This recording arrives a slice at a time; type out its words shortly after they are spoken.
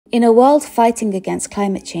In a world fighting against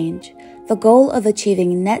climate change, the goal of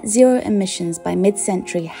achieving net zero emissions by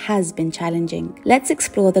mid-century has been challenging. Let's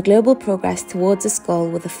explore the global progress towards this goal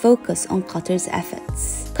with a focus on Qatar's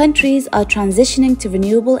efforts. Countries are transitioning to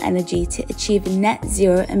renewable energy to achieve net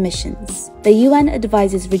zero emissions. The UN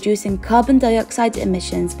advises reducing carbon dioxide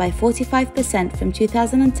emissions by 45% from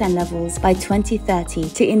 2010 levels by 2030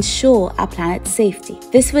 to ensure our planet's safety.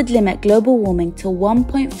 This would limit global warming to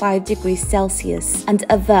 1.5 degrees Celsius and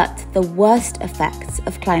avert the worst effects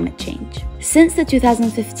of climate change. Since the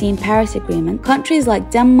 2015 Paris Agreement, countries like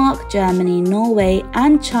Denmark, Germany, Norway,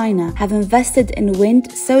 and China have invested in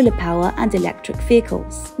wind, solar power, and electric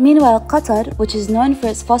vehicles. Meanwhile, Qatar, which is known for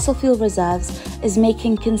its fossil fuel reserves, is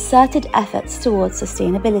making concerted efforts towards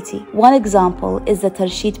sustainability. One example is the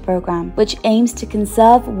Tarsheed program, which aims to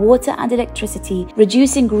conserve water and electricity,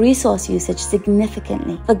 reducing resource usage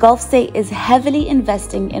significantly. The Gulf state is heavily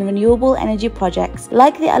investing in renewable energy projects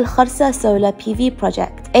like the Al Kharsa solar PV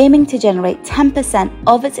project, aiming to generate 10%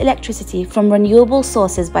 of its electricity from renewable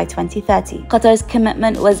sources by 2030. Qatar's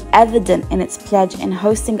commitment was evident in its pledge in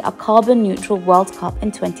hosting a carbon-neutral World Cup in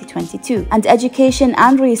 2022, and education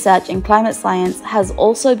and research in climate science has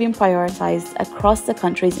also been prioritized across the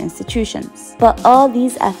country's institutions. But are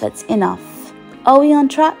these efforts enough? Are we on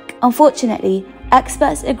track? Unfortunately,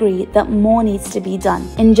 experts agree that more needs to be done.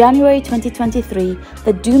 In January 2023,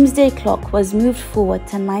 the doomsday clock was moved forward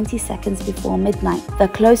to 90 seconds before midnight, the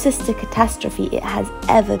closest to catastrophe it has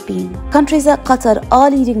ever been. Countries like Qatar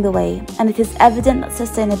are leading the way, and it is evident that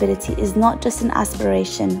sustainability is not just an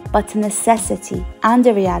aspiration, but a necessity and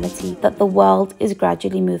a reality that the world is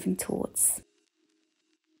gradually moving towards.